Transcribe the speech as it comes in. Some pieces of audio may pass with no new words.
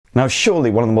Now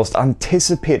surely one of the most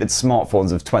anticipated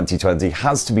smartphones of 2020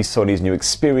 has to be Sony's new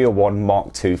Xperia 1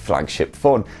 Mark II flagship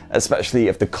phone, especially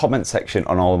if the comment section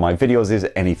on all of my videos is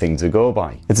anything to go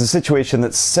by. It's a situation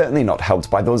that's certainly not helped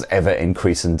by those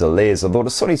ever-increasing delays, although to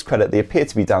Sony's credit they appear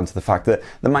to be down to the fact that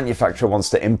the manufacturer wants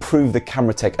to improve the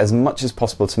camera tech as much as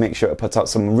possible to make sure it puts out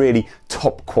some really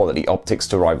top quality optics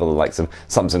to rival the likes of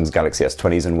Samsung's Galaxy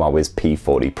S20s and Huawei's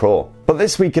P40 Pro. But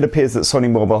this week it appears that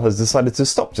Sony Mobile has decided to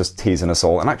stop just teasing us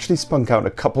all and actually spunk out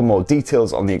a couple more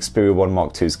details on the Xperia 1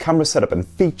 Mark II's camera setup and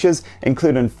features,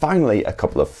 including finally a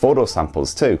couple of photo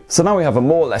samples too. So now we have a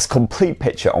more or less complete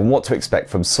picture on what to expect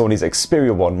from Sony's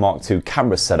Xperia 1 Mark II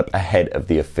camera setup ahead of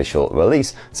the official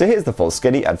release. So here's the full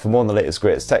skinny, and for more on the latest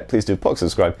greatest tech, please do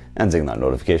subscribe and ding that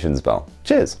notifications bell.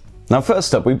 Cheers! Now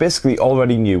first up, we basically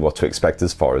already knew what to expect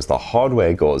as far as the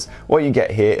hardware goes. What you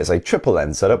get here is a triple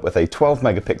lens setup with a 12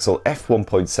 megapixel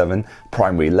f1.7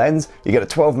 primary lens, you get a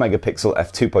 12 megapixel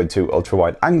f2.2 ultra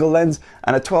wide angle lens,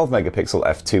 and a 12 megapixel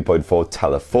f2.4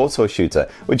 telephoto shooter,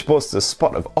 which boasts a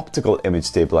spot of optical image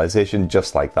stabilization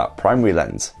just like that primary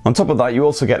lens. On top of that, you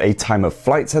also get a time of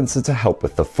flight sensor to help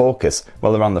with the focus,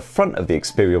 while around the front of the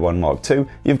Xperia 1 Mark II,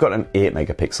 you've got an 8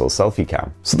 megapixel selfie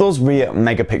cam. So those rear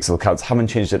megapixel counts haven't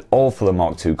changed at all for the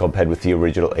Mark II compared with the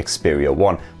original Xperia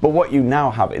 1, but what you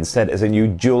now have instead is a new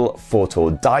dual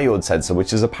photo diode sensor,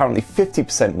 which is apparently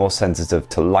 50% more sensitive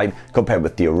to light compared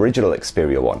with the original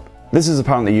Xperia 1. This is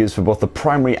apparently used for both the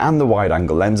primary and the wide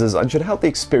angle lenses and should help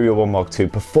the Xperia 1 Mark II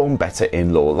perform better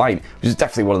in low light, which is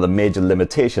definitely one of the major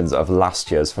limitations of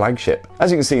last year's flagship. As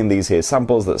you can see in these here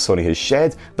samples that Sony has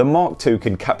shared, the Mark II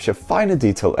can capture finer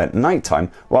detail at night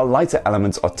time while lighter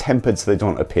elements are tempered so they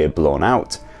don't appear blown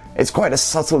out. It's quite a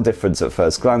subtle difference at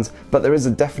first glance, but there is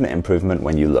a definite improvement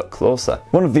when you look closer.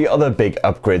 One of the other big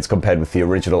upgrades compared with the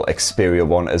original Xperia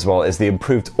 1 as well is the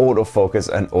improved autofocus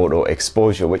and auto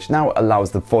exposure, which now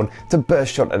allows the phone to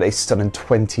burst shot at a stunning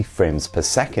 20 frames per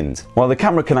second. While the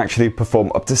camera can actually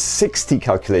perform up to 60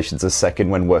 calculations a second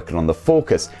when working on the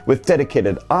focus, with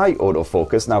dedicated eye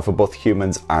autofocus now for both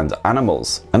humans and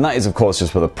animals. And that is of course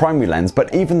just with a primary lens,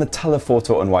 but even the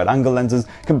telephoto and wide angle lenses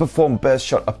can perform burst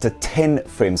shot up to 10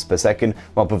 frames per second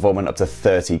while performing up to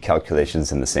 30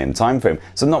 calculations in the same time frame,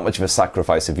 so not much of a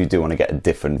sacrifice if you do want to get a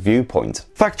different viewpoint.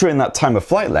 Factor in that time of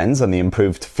flight lens and the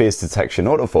improved face detection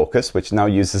autofocus, which now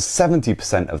uses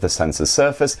 70% of the sensor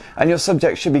surface, and your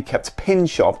subject should be kept pin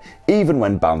sharp even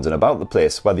when bounding about the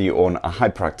place, whether you own a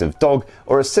hyperactive dog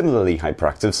or a similarly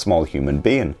hyperactive small human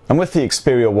being. And with the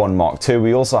Xperia 1 Mark II,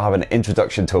 we also have an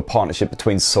introduction to a partnership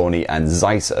between Sony and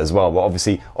Zeiss as well. We're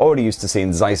obviously already used to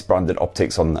seeing Zeiss branded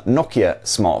optics on Nokia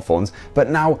smartphones, but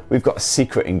now we've got a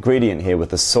secret ingredient here with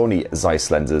the Sony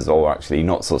Zeiss lenses, or actually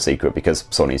not so secret because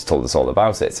Sony's told us all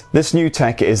about it. This new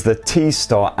tech is the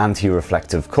T-Star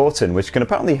anti-reflective coating, which can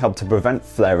apparently help to prevent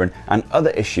flaring and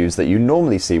other issues that you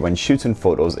normally see when shooting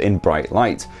photos in bright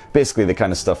light. Basically the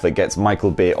kind of stuff that gets Michael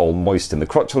Bay all moist in the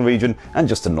crotchal region and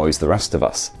just annoys the rest of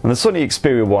us. And the Sony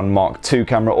Xperia 1 Mark II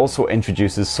camera also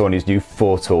introduces Sony's new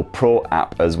Photo Pro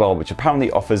app as well, which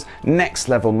apparently offers next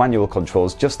level manual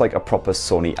controls just like a proper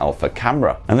Sony Alpha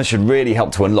camera. And this should really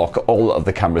help to unlock all of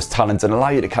the camera's talent and allow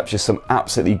you to capture some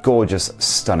absolutely gorgeous,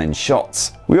 stunning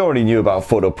shots. We already knew about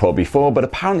Photo Pro before, but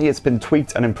apparently it's been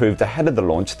tweaked and improved ahead of the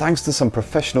launch thanks to some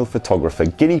professional photographer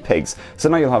guinea pigs. So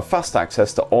now you'll have fast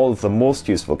access to all of the most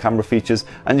useful camera features,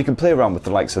 and you can play around with the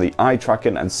likes of the eye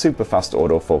tracking and super fast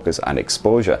autofocus and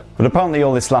exposure. But apparently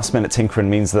all this last minute tinkering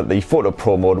means that the Photo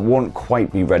Pro mode won't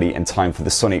quite be ready in time for the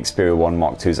Sony Xperia 1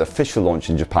 Mark II's official launch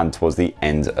in Japan towards the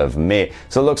end of May.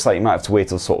 So it looks like you might have to wait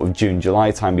till sort of June,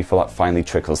 July time before that finally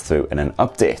trickles through in an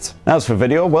update. Now as for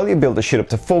video, well, you'll be able to shoot up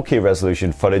to 4K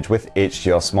resolution footage with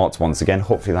HDR smarts once again.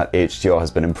 Hopefully that HDR has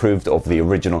been improved over the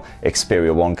original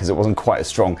Xperia 1 because it wasn't quite as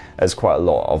strong as quite a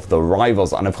lot of the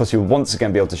rivals. And of course you'll once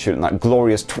again be able to shoot in that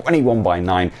glorious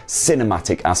 21:9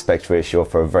 cinematic aspect ratio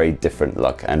for a very different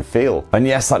look and feel. And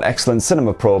yes, that excellent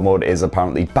Cinema Pro mode is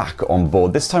apparently back on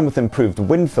board, this time with improved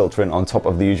wind filtering on top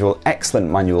of the usual excellent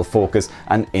manual focus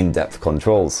and in-depth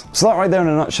controls. So that right there in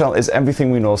a nutshell is everything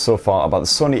we know so far about the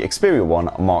Sony Xperia 1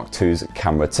 Mark II's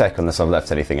camera tech, unless I've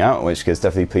left anything out, in which case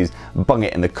definitely please bung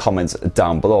it in the comments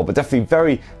down below. But definitely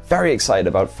very excited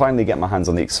about finally getting my hands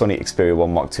on the Sony Xperia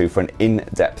 1 Mark II for an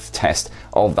in-depth test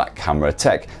of that camera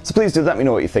tech. So please do let me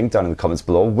know what you think down in the comments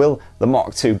below. Will the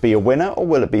Mark II be a winner, or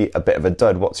will it be a bit of a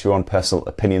dud? What's your own personal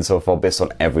opinion so far based on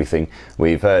everything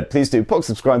we've heard? Please do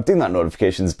subscribe, ding that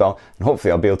notifications bell, and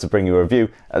hopefully I'll be able to bring you a review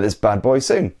of this bad boy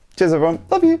soon. Cheers everyone,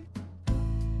 love you!